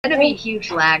gonna be a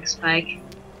huge lag spike.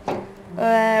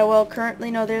 Well,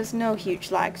 currently, no, there's no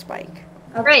huge lag spike.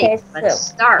 Great, Okay, let's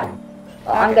so start.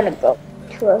 I'm gonna go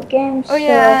to a game. Oh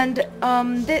yeah,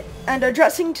 and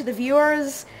addressing to the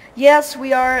viewers, yes,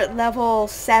 we are at level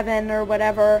 7 or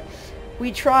whatever.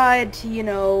 We tried, you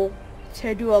know,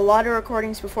 to do a lot of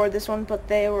recordings before this one, but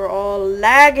they were all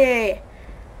laggy.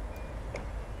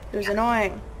 It was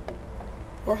annoying.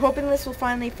 We're hoping this will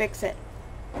finally fix it.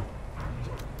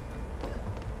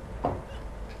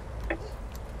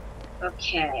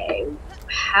 Okay,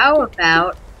 how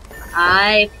about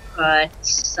I put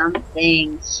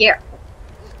something here?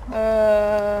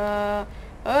 I'm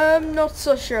not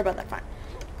so sure about that. Fine.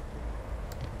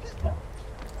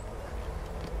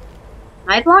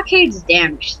 My blockades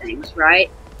damage things,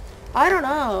 right? I don't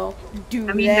know. Do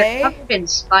I mean, they? they're covered in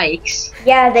spikes.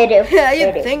 Yeah, they do. Yeah,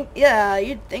 They do. think. Yeah,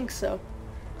 you'd think so.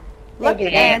 They do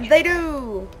And damage. they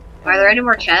do. Are there any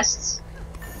more chests?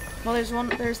 Well, there's one.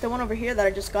 There's the one over here that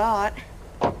I just got.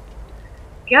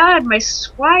 God, my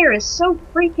squire is so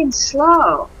freaking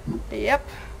slow. Yep.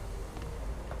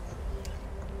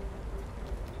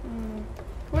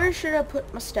 Where should I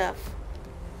put my stuff?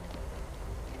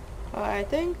 I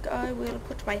think I will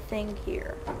put my thing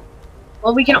here.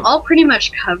 Well, we can all pretty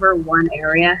much cover one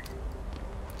area.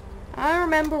 I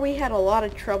remember we had a lot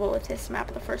of trouble with this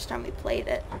map the first time we played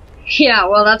it. Yeah,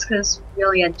 well, that's because we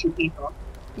only had 2 people.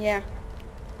 Yeah.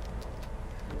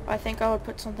 I think I would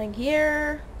put something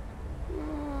here.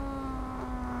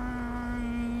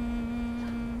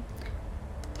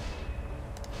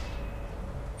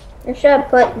 You should have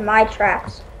put my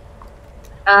traps.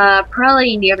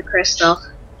 Probably near the crystal.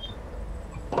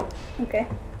 Okay.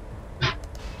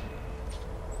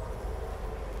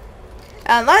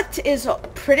 And that is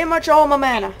pretty much all my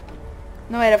mana.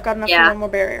 No, wait, I've got enough Yeah. for one more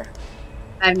barrier.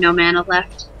 I have no mana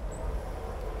left.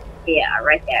 Yeah,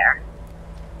 right there.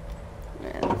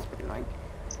 Yeah, that's pretty annoying.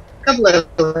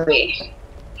 Kablooey.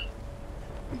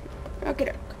 Okay,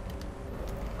 doke.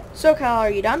 So, Kyle,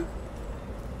 are you done?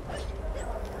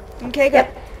 Okay, good.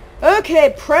 Yep.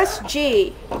 Okay, press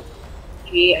G.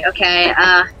 Gee, okay,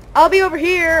 I'll be over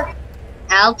here.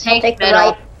 I'll take Take the middle.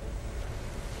 right.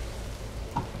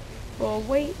 While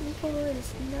waiting for the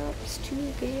snubs to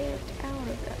get out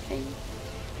of that thing.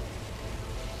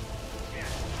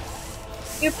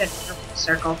 Stupid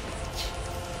circle.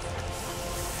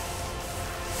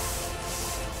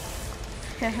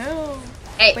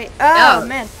 Hey, Wait, oh no.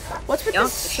 man. What's with Don't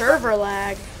this server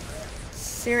lag?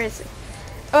 Seriously.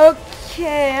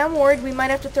 Okay, I'm worried we might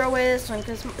have to throw away this one,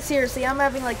 because seriously, I'm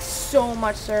having like so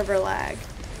much server lag.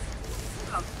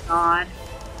 Oh, God.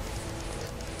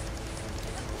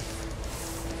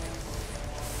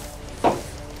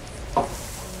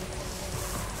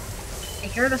 I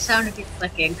hear the sound of you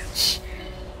clicking.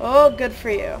 Oh, good for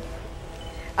you.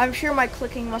 I'm sure my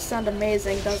clicking must sound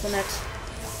amazing, doesn't it?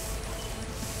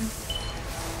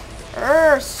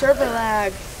 Server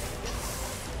lag.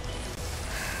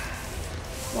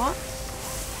 What?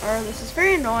 This is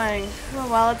very annoying. Oh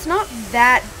well, it's not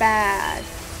that bad.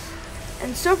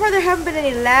 And so far there haven't been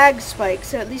any lag spikes,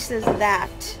 so at least there's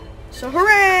that. So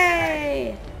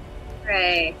hooray!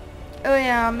 Hooray. Oh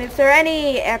yeah, if there are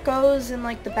any echoes in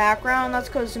like the background, that's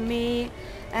because me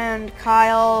and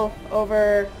Kyle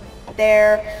over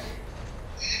there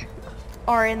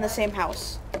are in the same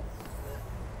house.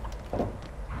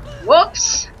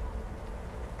 Whoops!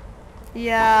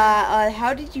 Yeah,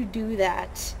 how did you do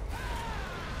that?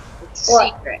 It's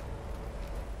What? secret.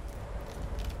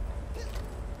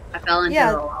 I fell into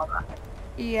Yeah. the lava.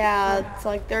 Yeah, it's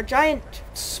like they're giant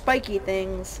spiky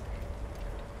things.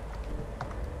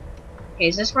 Okay,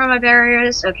 is this where my barrier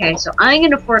is? Okay, so I'm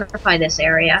gonna fortify this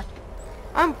area.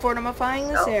 I'm fortifying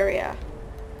this So- area.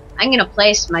 I'm gonna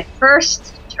place my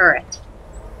first turret.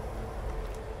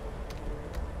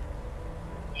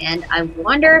 And I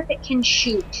wonder if it can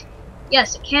shoot.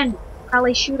 Yes, it can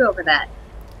probably shoot over that.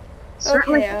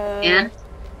 Certainly Okay, can.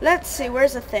 let's see,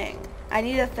 where's the thing? I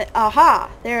need a thing. Aha,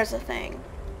 there's a thing.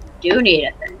 Do need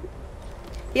a thing.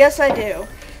 Yes, I do.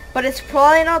 But it's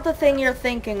probably not the thing you're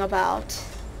thinking about.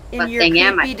 In What your thing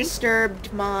am I creepy, thinking?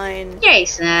 disturbed mind.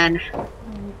 Jason.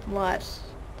 What?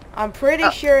 I'm pretty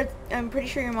Oh. sure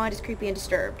your mind is creepy and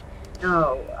disturbed.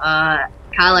 No,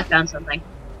 Kyle, I found something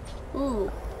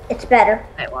Ooh. It's better.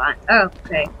 I want. Oh,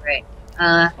 okay, great.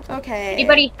 Okay.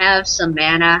 Anybody have some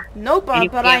mana? Nope, Any-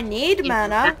 but yeah, I need any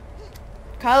mana. mana?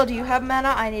 Kyle, do you have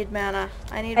mana? I need mana.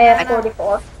 I need I have mana.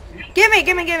 44.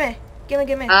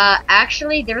 Gimme.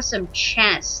 Actually, there's some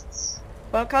chests.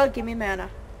 Well, Kyle, give me mana.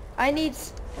 I need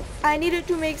it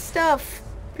to make stuff.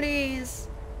 Please.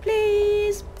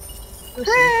 Please.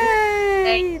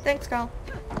 Hooray! Thanks, Kyle.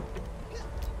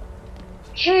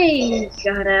 Okay,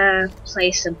 gotta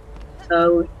place a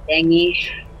bow thingy.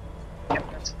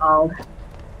 Whatever it's called.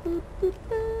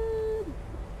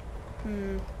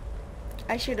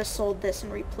 I should have sold this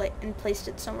and placed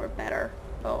it somewhere better.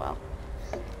 Oh well.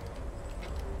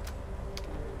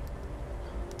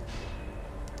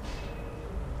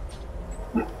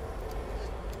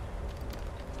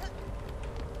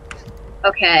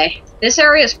 Okay, this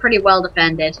area is pretty well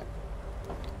defended.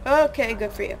 Okay,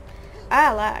 good for you.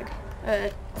 Ah, lag.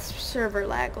 Server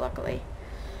lag, luckily.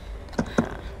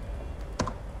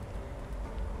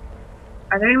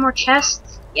 Are there any more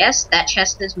chests? Yes, that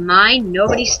chest is mine.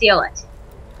 Nobody steal it.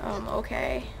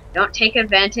 Okay. Don't take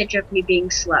advantage of me being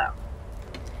slow.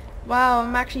 Wow,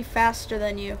 I'm actually faster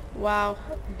than you. Wow.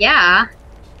 Yeah.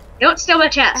 Don't steal my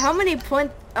chest. How many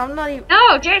points? I'm not even...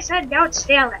 No, Jason, don't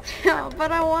steal it.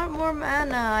 But I want more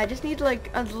mana. I just need, like,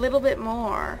 a little bit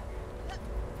more.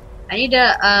 I need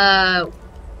to,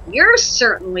 You're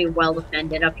certainly well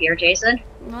defended up here, Jason.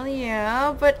 Well,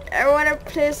 yeah, but I want to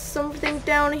place something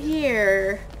down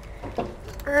here.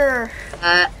 Urgh.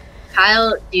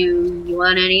 Kyle, do you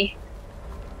want any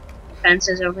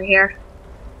fences over here?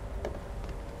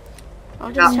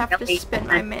 I'll just Not have to really. spend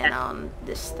my mana on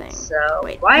this thing. So,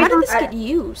 Wait, why how did don't this get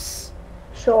use?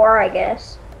 Sure, I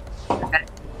guess. Okay.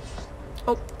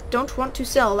 Oh, don't want to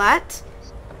sell that.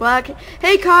 Well,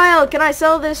 hey Kyle, can I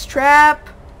sell this trap?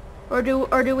 Or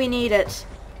do we need it?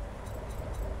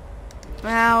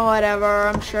 Well, whatever.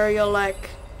 I'm sure you'll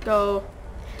like go.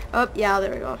 Oh, yeah,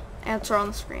 there we go. Answer on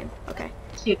the screen. Okay.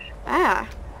 Ah.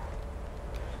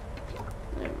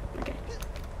 Okay.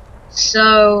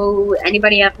 So,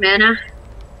 anybody have mana?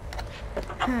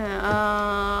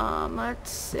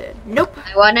 Let's see. Nope.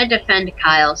 I want to defend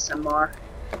Kyle some more.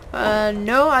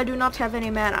 No, I do not have any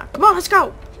mana. Come on, let's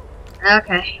go.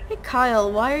 Okay. Hey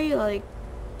Kyle, why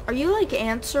are you like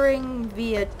answering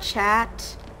via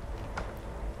chat?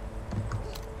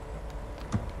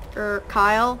 Or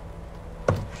Kyle?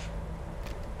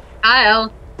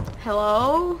 Kyle.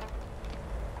 Hello?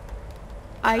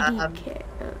 IDK.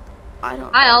 I don't know.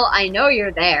 Kyle, I know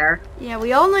you're there. Yeah,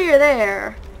 we all know you're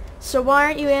there. So why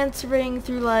aren't you answering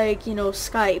through, like, you know,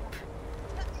 Skype?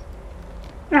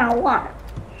 Now what?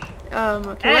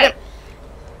 Okay. Hey.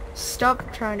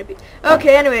 Stop trying to be...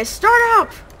 Okay, anyway, start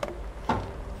up!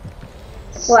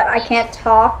 What, I can't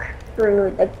talk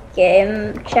through the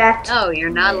game chat? No, you're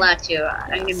not allowed to.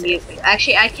 I'm gonna mute you.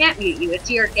 Actually, I can't mute you. It's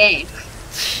your game.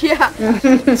 Yeah. Damn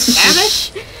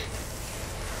it.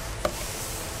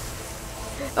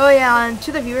 Oh yeah, and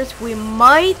to the viewers, we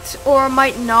might or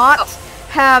might not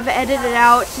have edited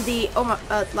out the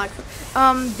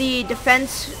the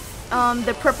defense,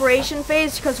 the preparation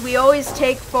phase, because we always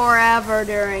take forever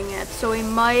during it. So we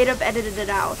might have edited it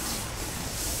out.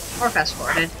 Or fast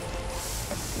forwarded.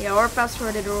 Yeah, or fast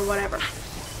forwarded or whatever.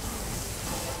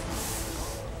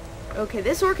 Okay,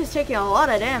 this orc is taking a lot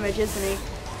of damage, isn't he?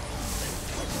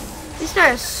 At least I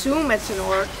assume it's an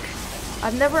orc.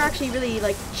 I've never actually really,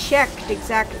 like, checked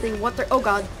exactly what they're... Oh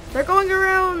god, they're going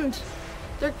around!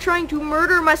 They're trying to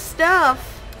murder my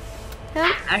stuff!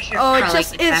 Help? Oh,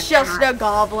 it's just a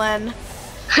goblin.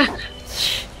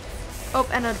 Oh,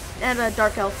 and a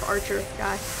dark elf archer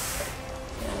guy.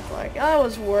 I was like, I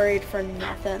was worried for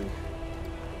nothing.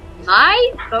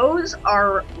 My bows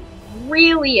are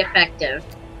really effective.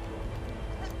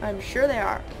 I'm sure they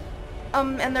are.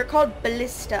 And they're called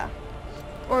ballista.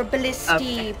 Or ballisti,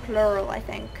 Okay. plural, I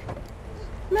think.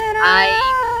 I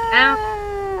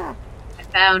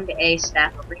found a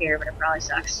staff over here, but it probably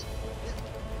sucks.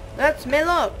 That's me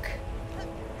look.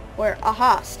 Where?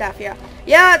 Aha, staff, yeah.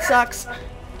 Yeah, it sucks.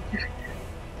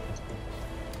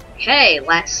 Okay,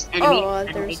 last enemy Oh,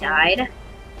 enemy there's died.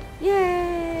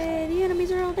 Yay, the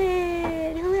enemies are all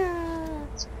dead. Hurrah.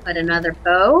 Let's put another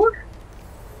bow.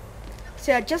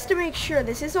 So yeah, just to make sure,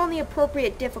 this is on the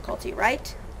appropriate difficulty,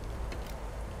 right?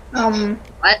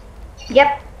 What?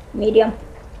 Yep, medium.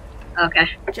 Okay.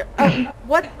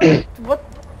 What? What?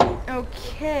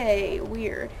 Okay,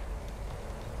 weird.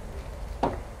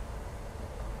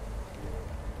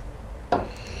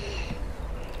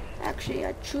 Actually,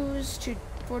 I choose to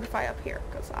fortify up here,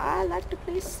 because I like to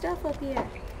place stuff up here.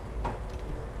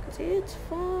 Because it's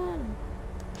fun.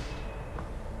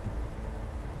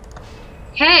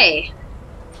 Hey.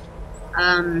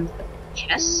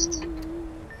 Chest.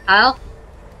 Kyle.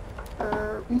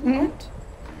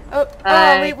 What?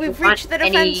 Oh, we've you want reached the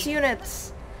defense any-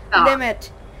 units Oh.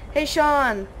 limit. Hey,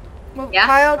 Sean. Well, Yeah?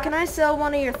 Kyle, can I sell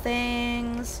one of your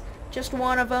things? Just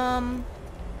one of them.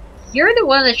 You're the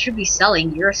one that should be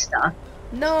selling your stuff.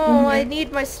 No, I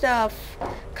need my stuff.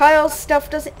 Kyle's stuff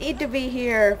doesn't need to be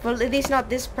here. Well, at least not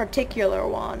this particular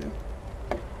one.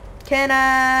 Can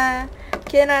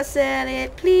I sell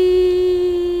it, please?